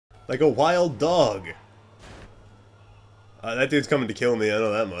Like a wild dog. That dude's coming to kill me, I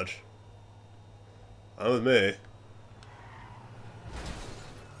know that much. I'm with me.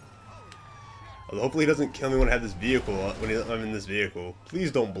 Although hopefully he doesn't kill me when I have this vehicle, when I'm in this vehicle.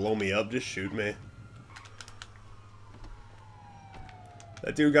 Please don't blow me up, just shoot me.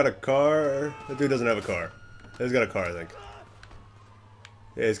 That dude got a car? That dude doesn't have a car. He's got a car, I think.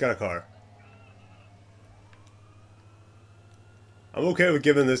 Yeah, he's got a car. I'm okay with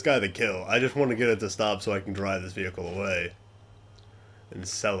giving this guy the kill. I just want to get it to stop so I can drive this vehicle away. And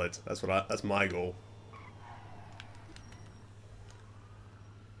sell it. That's my goal.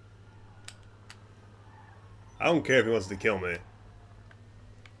 I don't care if he wants to kill me.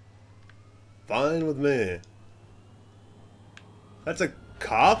 Fine with me. That's a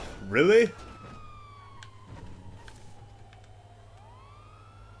cop? Really?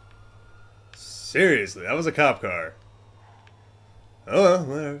 Seriously, that was a cop car. Oh well,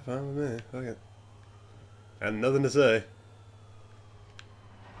 whatever, fine with me. Fuck it. I have nothing to say.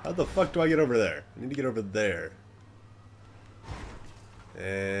 How the fuck do I get over there? I need to get over there.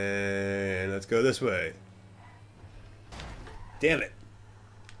 And let's go this way. Damn it.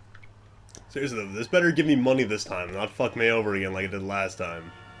 Seriously though, this better give me money this time, not fuck me over again like it did last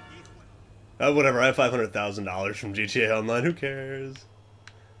time. Whatever, I have $500,000 from GTA Online, who cares?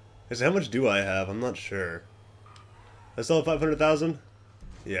 Actually, how much do I have? I'm not sure. I still have 500,000?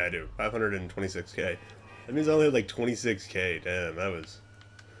 Yeah, I do. 526k. That means I only have like 26k. Damn, that was...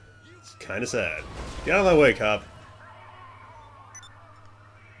 It's kinda sad. Get out of my way, cop.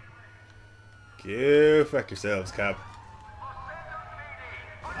 Go fuck yourselves, cop.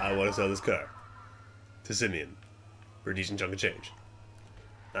 I want to sell this car to Simeon for a decent chunk of change.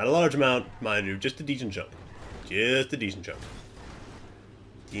 Not a large amount, mind you, just a decent chunk. Just a decent chunk.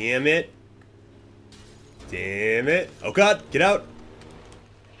 Damn it. Damn it. Oh god, get out.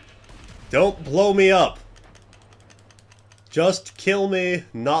 Don't blow me up. Just kill me,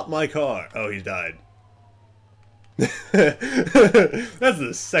 not my car. Oh, he died. That's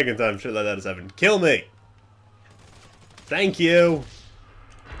the second time shit like that has happened. Kill me. Thank you.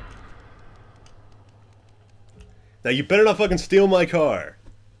 Now you better not fucking steal my car.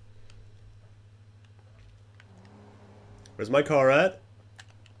 Where's my car at?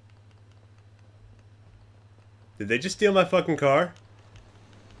 Did they just steal my fucking car?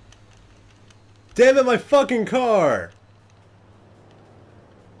 Damn it, my fucking car!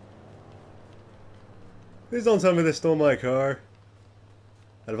 Please don't tell me they stole my car.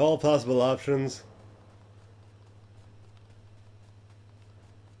 Out of all possible options.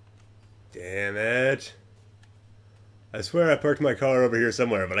 Damn it. I swear I parked my car over here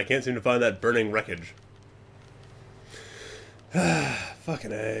somewhere, but I can't seem to find that burning wreckage.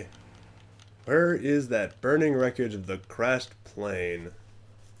 Fucking A. Where is that burning wreckage of the crashed plane?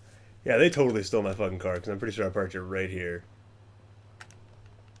 Yeah, they totally stole my fucking car, because I'm pretty sure I parked it right here.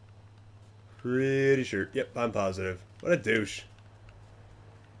 Pretty sure. Yep, I'm positive. What a douche.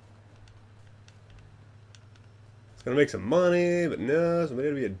 It's gonna make some money, but no, somebody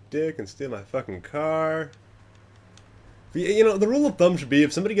to be a dick and steal my fucking car. You know, the rule of thumb should be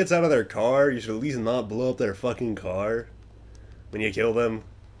if somebody gets out of their car, you should at least not blow up their fucking car when you kill them.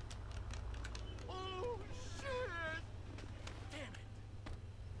 Oh, shit. Damn it.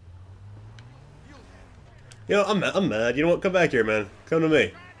 You know, I'm mad. You know what? Come back here, man. Come to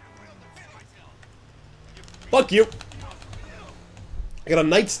me. Fuck you. I got a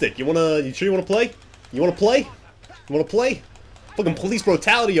nightstick. You sure you wanna play? You wanna play? You wanna play? Fucking police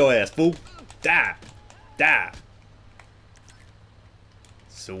brutality your ass, fool. Die. Die.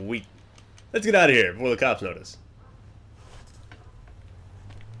 Sweet. Let's get out of here before the cops notice.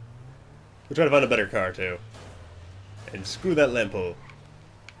 We'll try to find a better car, too. And screw that lamp pole.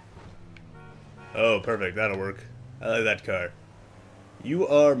 Oh, perfect. That'll work. I like that car. You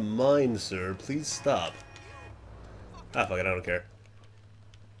are mine, sir. Please stop. Ah, fuck it. I don't care.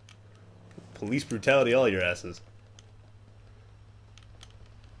 Police brutality all your asses.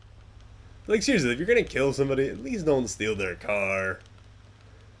 Like, seriously, if you're gonna kill somebody, at least don't steal their car.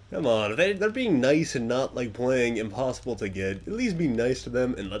 Come on, if they're being nice and not, like, playing impossible to get, at least be nice to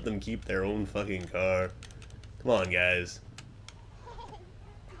them and let them keep their own fucking car. Come on, guys.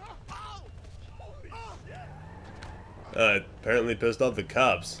 Apparently pissed off the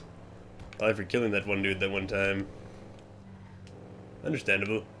cops. Probably for killing that one dude that one time.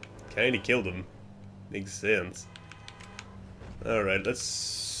 Understandable. Kinda killed him. Makes sense. Alright,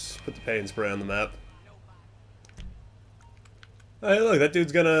 let's put the paint spray on the map. Oh, hey, look, that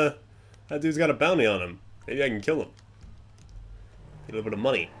dude's got a bounty on him. Maybe I can kill him. Get a little bit of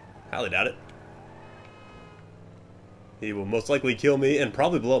money. Highly doubt it. He will most likely kill me and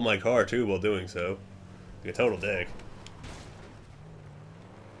probably blow up my car too while doing so. Like a total dick.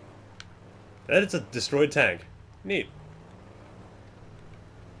 And it's a destroyed tank. Neat.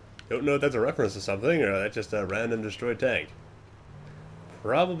 Don't know if that's a reference to something or that's just a random destroyed tank.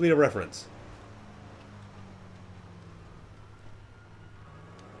 Probably a reference.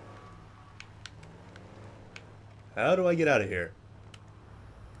 How do I get out of here?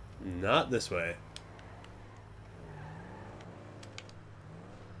 Not this way.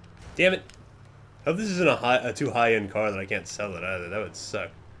 Damn it! I hope this isn't a too high-end car that I can't sell it either. That would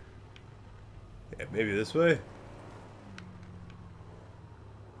suck. Yeah, maybe this way?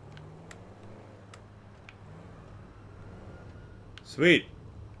 Sweet!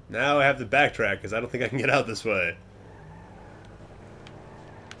 Now I have to backtrack because I don't think I can get out this way.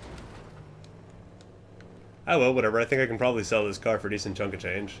 Oh well, whatever. I think I can probably sell this car for a decent chunk of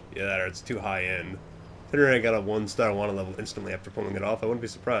change. Yeah, or it's too high end. Considering I got a 1-star wanted level instantly after pulling it off, I wouldn't be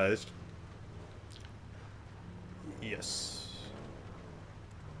surprised. Yes.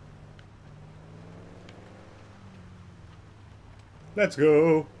 Let's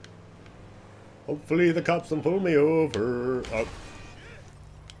go. Hopefully the cops don't pull me over. Oh.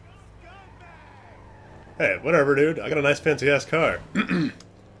 Hey, whatever, dude. I got a nice fancy-ass car. That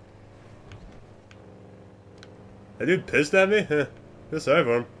dude pissed at me? Huh. Feel sorry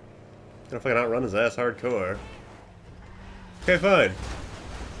for him. Gonna fucking outrun his ass hardcore. Okay, fine.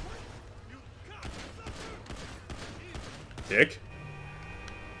 Dick.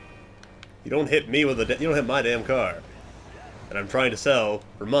 You don't hit me with a... you don't hit my damn car. That I'm trying to sell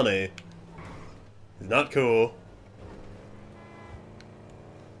for money. It's not cool.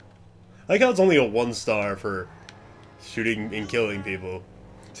 I like how it's only a 1-star for shooting and killing people.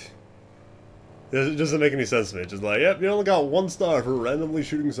 It doesn't make any sense to me. It's just like, yep, you only got 1 star for randomly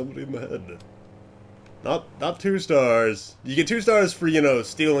shooting somebody in the head. Not 2 stars. You get 2 stars for, you know,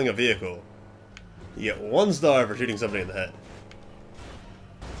 stealing a vehicle. You get 1 star for shooting somebody in the head.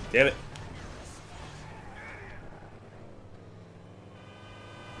 Damn it.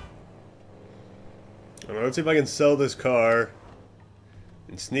 Alright, let's see if I can sell this car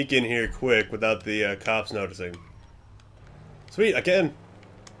and sneak in here quick without the cops noticing. Sweet, I can.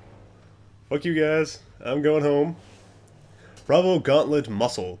 Fuck you guys. I'm going home. Bravo Gauntlet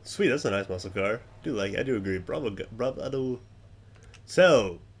Muscle. Sweet, that's a nice muscle car. I do agree. Bravo.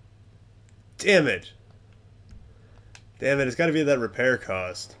 Sell. Damn it. Damn it, it's gotta be that repair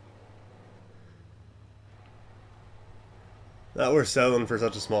cost. Not worth selling for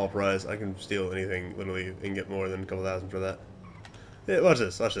such a small price. I can steal anything, literally, and get more than a couple thousand for that. Yeah, watch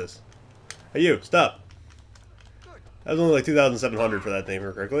this, watch this. Hey you, stop. That was only like 2,700 for that thing,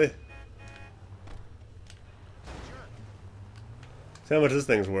 correctly. See how much this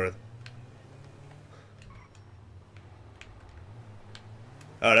thing's worth.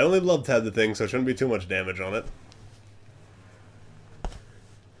 Alright, I only love tabbed the thing, so it shouldn't be too much damage on it.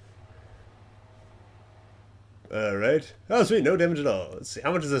 Alright. Oh, sweet, no damage at all. Let's see,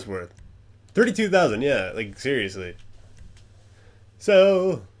 how much is this worth? 32,000, yeah, like, seriously.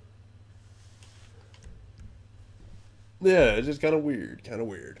 So... yeah, it's just kind of weird,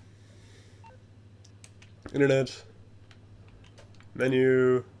 Internet.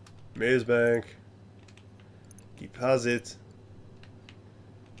 Menu, Maze Bank, deposit,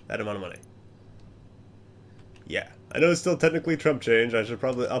 that amount of money. Yeah, I know it's still technically Trump change. I'll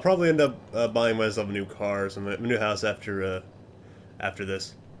probably end up buying myself a new car, a new house after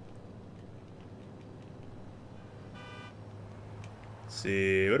this. Let's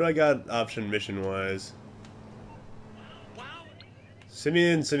see, what do I got option mission wise?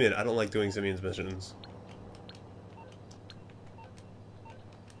 Simeon. I don't like doing Simeon's missions.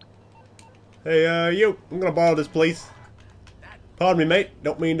 Hey, you! I'm gonna borrow this place. Pardon me, mate.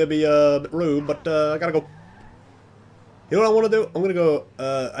 Don't mean to be a bit rude, but I gotta go. You know what I want to do? I'm gonna go.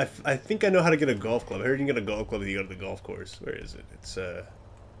 I think I know how to get a golf club. I heard you can get a golf club if you go to the golf course. Where is it? It's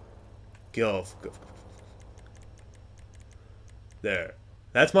golf. There.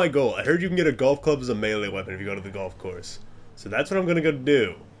 That's my goal. I heard you can get a golf club as a melee weapon if you go to the golf course. So that's what I'm gonna go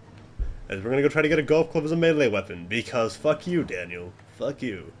do. Is we're gonna go try to get a golf club as a melee weapon because fuck you, Daniel. Fuck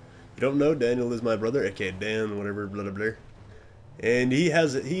you. You don't know, Daniel is my brother, aka Dan, whatever, blah blah blah. And he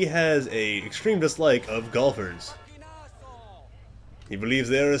has a extreme dislike of golfers. He believes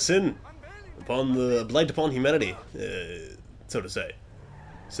they are a sin upon the blight upon humanity, so to say.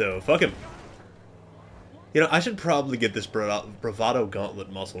 So fuck him. You know, I should probably get this Bravado Gauntlet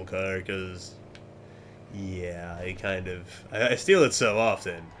muscle car because, yeah, I steal it so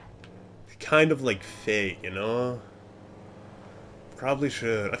often. It's kind of like fate, you know. probably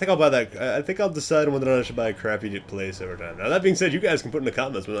should. I think I'll buy that. I think I'll decide whether or not I should buy a crappy place over time. Now, that being said, you guys can put in the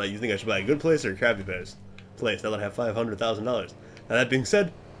comments whether you think I should buy a good place or a crappy place. Now that I have $500,000. Now, that being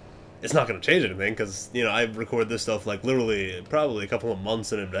said, it's not going to change anything because, you know, I record this stuff like literally probably a couple of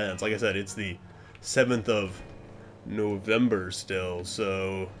months in advance. Like I said, it's the 7th of November still,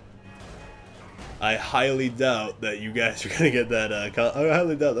 so I highly doubt that you guys are going to get that. I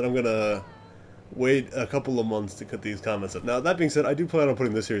highly doubt that I'm going to wait a couple of months to cut these comments up. Now, that being said, I do plan on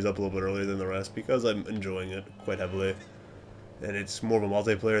putting this series up a little bit earlier than the rest because I'm enjoying it quite heavily. And it's more of a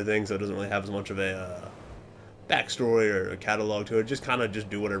multiplayer thing, so it doesn't really have as much of a backstory or a catalog to it. Just kind of just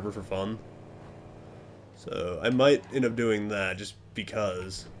do whatever for fun. So I might end up doing that just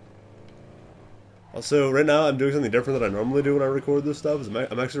because. Also, right now I'm doing something different than I normally do when I record this stuff.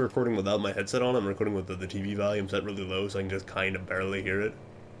 I'm actually recording without my headset on. I'm recording with the TV volume set really low so I can just kind of barely hear it.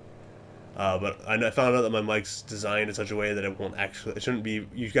 But I found out that my mic's designed in such a way that it won't actually,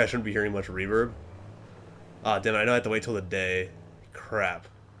 you guys shouldn't be hearing much reverb. Ah, damn it, I know I have to wait till the day. Crap.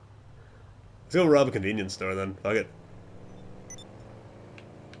 Let's go rob a convenience store then. Fuck it.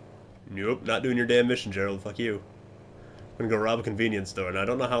 Nope, not doing your damn mission, Gerald. Fuck you. I'm gonna go rob a convenience store. And I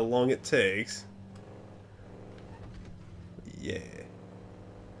don't know how long it takes. Yeah.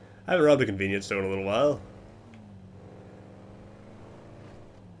 I haven't robbed a convenience store in a little while.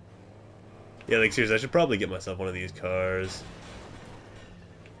 Yeah, like seriously, I should probably get myself one of these cars.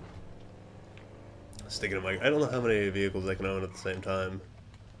 Stick it in my... I don't know how many vehicles I can own at the same time.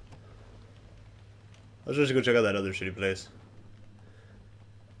 I should go check out that other shitty place.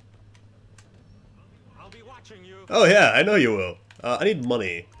 I'll be watching you. Oh yeah, I know you will. I need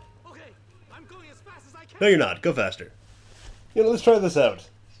money. Okay, I'm going as fast as I can. No, you're not. Go faster. You know, let's try this out.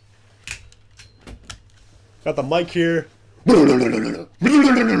 Got the mic here. He's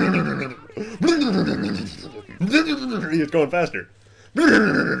going faster. That's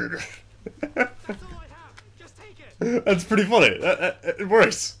all I have. Just take it. That's pretty funny. It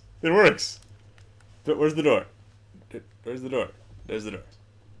works. It works. But where's the door? Where's the door? There's the door.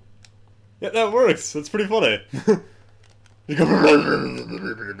 Yeah, that works. That's pretty funny. You go.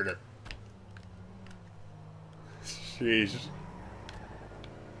 Sheesh.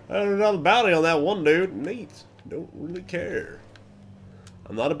 I don't know the bounty on that one dude. Neat. Don't really care.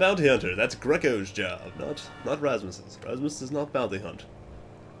 I'm not a bounty hunter. That's Greco's job, not Rasmus's. Rasmus does not bounty hunt.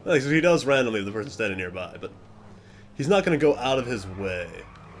 Well, so he does randomly with the person standing nearby, but he's not going to go out of his way.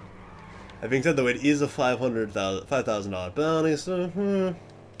 That being said, though, it is a $5,000 bounty, so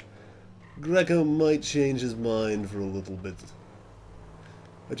Greco might change his mind for a little bit.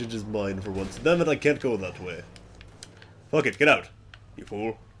 Might change his mind for once. Damn it, I can't go that way. Fuck it, get out, you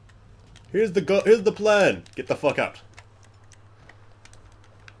fool. Here's the plan. Get the fuck out.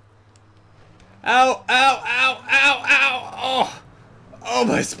 Ow, ow, ow, ow, ow! Oh! Oh,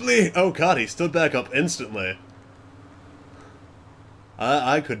 my spleen! Oh god, he stood back up instantly.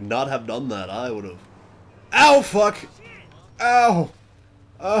 I could not have done that. I would have... Ow, fuck! Ow!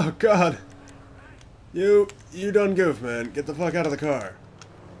 Oh god. You done goof, man. Get the fuck out of the car.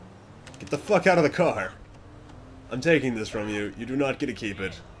 Get the fuck out of the car. I'm taking this from you. You do not get to keep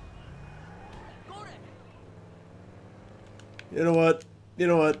it. You know what? You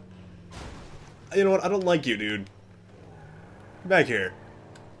know what? You know what? I don't like you, dude. Back here.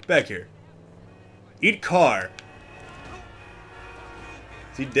 Back here. Eat car.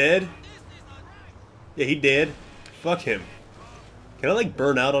 Is he dead? Yeah, he dead. Fuck him. Can I, like,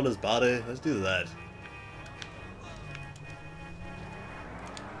 burn out on his body? Let's do that.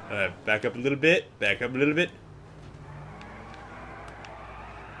 Alright, back up a little bit. Back up a little bit.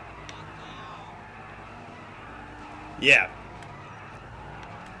 Yeah.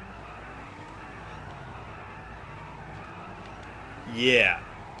 Yeah.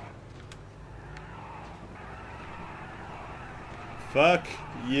 Fuck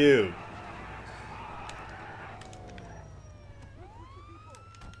you.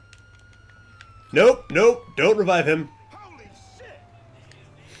 Nope, nope, don't revive him. Holy shit!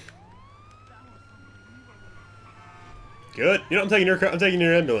 Good. You know, I'm taking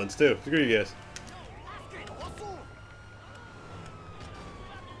your ambulance too. Screw you guys.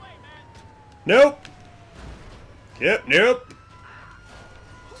 Nope. Yep, nope.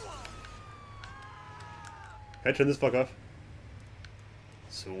 Can I turn this fuck off?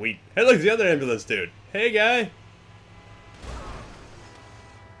 Sweet. Hey, look, the other ambulance dude. Hey, guy.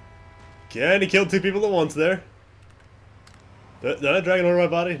 Okay, and he killed 2 people at once there. Did I drag it over my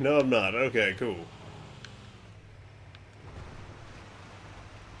body? No, I'm not. Okay, cool.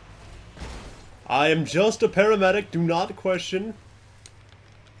 I am just a paramedic. Do not question.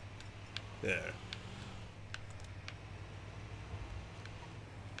 There.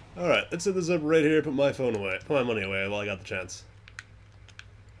 Alright, let's set this up right here, put my phone away. Put my money away while I got the chance.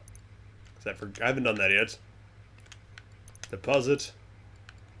 I haven't done that yet. Deposit.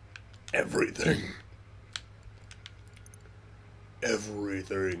 Everything.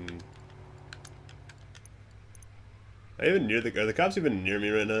 Everything. Are the cops even near me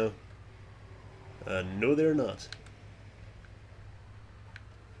right now? No they're not.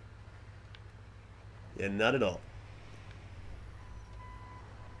 Yeah, not at all.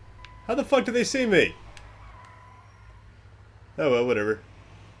 How the fuck do they see me? Oh well, whatever.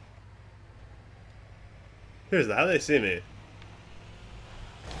 Here's how they see me.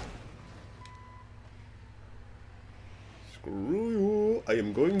 Screw you. I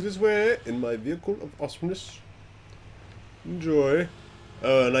am going this way in my vehicle of awesomeness. Enjoy.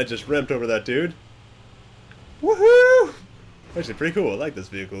 Oh, and I just ramped over that dude. Woohoo! Actually, pretty cool. I like this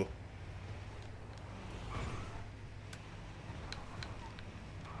vehicle.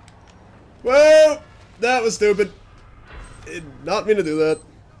 Whoa! That was stupid. Did not mean to do that.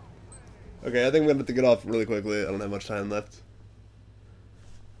 Okay, I think I'm gonna have to get off really quickly. I don't have much time left.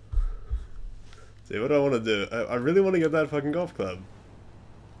 See, what do I want to do? I really want to get that fucking golf club.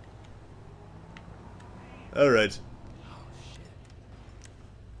 Alright.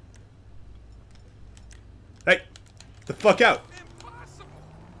 Hey! The fuck out!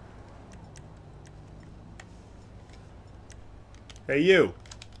 Hey, you!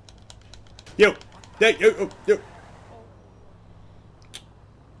 Yo! Hey, yo!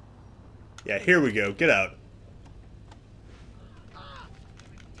 Yeah, here we go. Get out.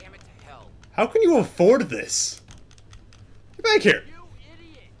 Damn it to hell. How can you afford this? Get back here! You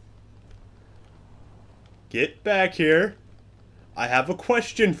idiot. Get back here. I have a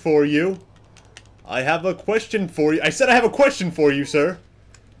question for you. I have a question for you. I said I have a question for you, sir.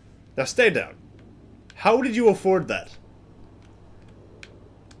 Now stay down. How did you afford that?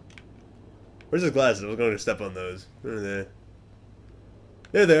 Where's his glasses? I was going to step on those. They're there.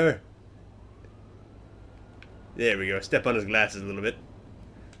 They're there. There we go. Step on his glasses a little bit.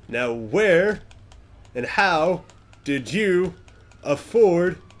 Now where and how did you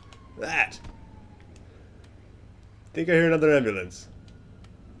afford that? Think I hear another ambulance.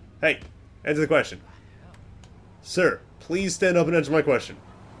 Hey, answer the question. Sir, please stand up and answer my question.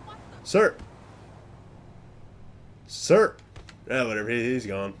 Sir. Sir. Ah, whatever. He's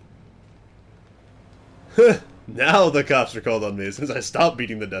gone. Now the cops are called on me since I stopped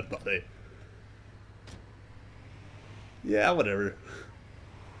beating the dead body. Yeah, whatever.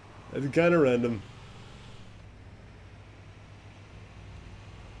 It's kind of random.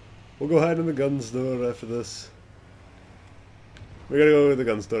 We'll go hide in the gun store after this. We gotta go to the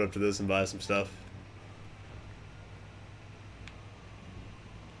gun store after this and buy some stuff.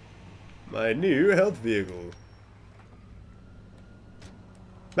 My new health vehicle.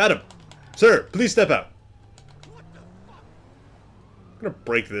 Madam! Sir, please step out. I'm gonna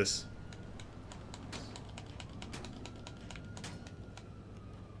break this.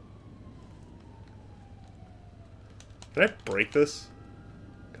 Can I break this?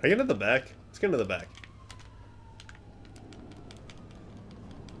 Can I get into the back? Let's get into the back.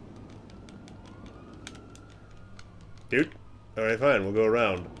 Dude? Alright, fine. We'll go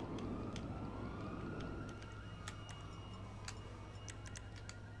around.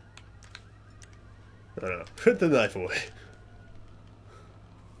 I don't know. Put the knife away.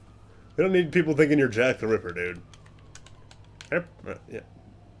 We don't need people thinking you're Jack the Ripper, dude. Yeah.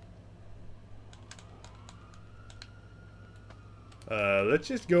 Let's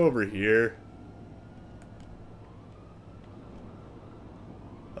just go over here.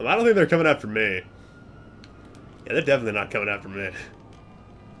 I don't think they're coming after me. Yeah, they're definitely not coming after me.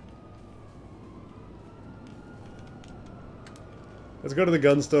 Let's go to the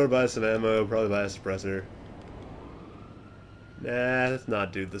gun store, buy some ammo, probably buy a suppressor. Nah, let's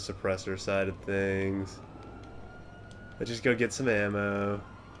not do the suppressor side of things. Let's just go get some ammo.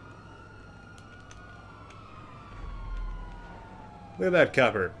 Look at that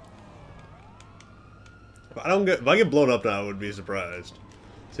copper. If I get blown up now, I would be surprised.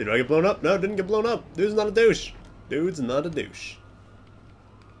 See, do I get blown up? No, didn't get blown up. Dude's not a douche. Dude's not a douche.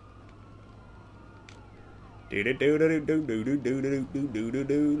 Let's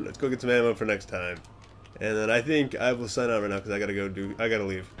go get some ammo for next time. And then I think I will sign out right now because I gotta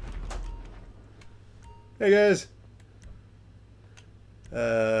leave. Hey guys.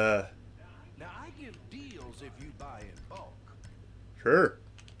 Now I give deals if you buy in bulk. Sure.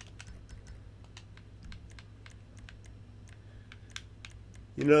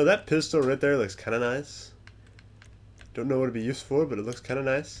 You know, that pistol right there looks kind of nice. Don't know what it'd be used for, but it looks kind of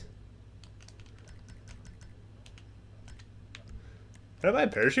nice. Can I buy a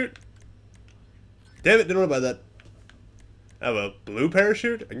parachute? Damn it, didn't want to buy that. I have a blue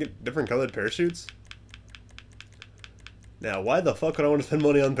parachute? I can get different colored parachutes? Now, why the fuck would I want to spend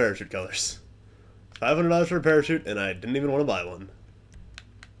money on parachute colors? $500 for a parachute, and I didn't even want to buy one.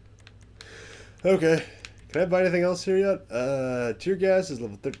 Okay. Can I buy anything else here yet? Tear gas is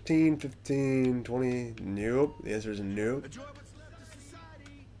level 13, 15, 20. Nope. The answer is nope. Enjoy what's left of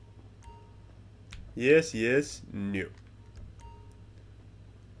society. Yes, yes, no.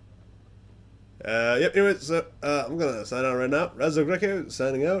 Yep, anyway, so, I'm gonna sign out right now. Rasmus L Greco,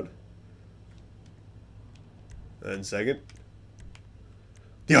 signing out. And second.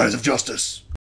 The Eyes of Justice!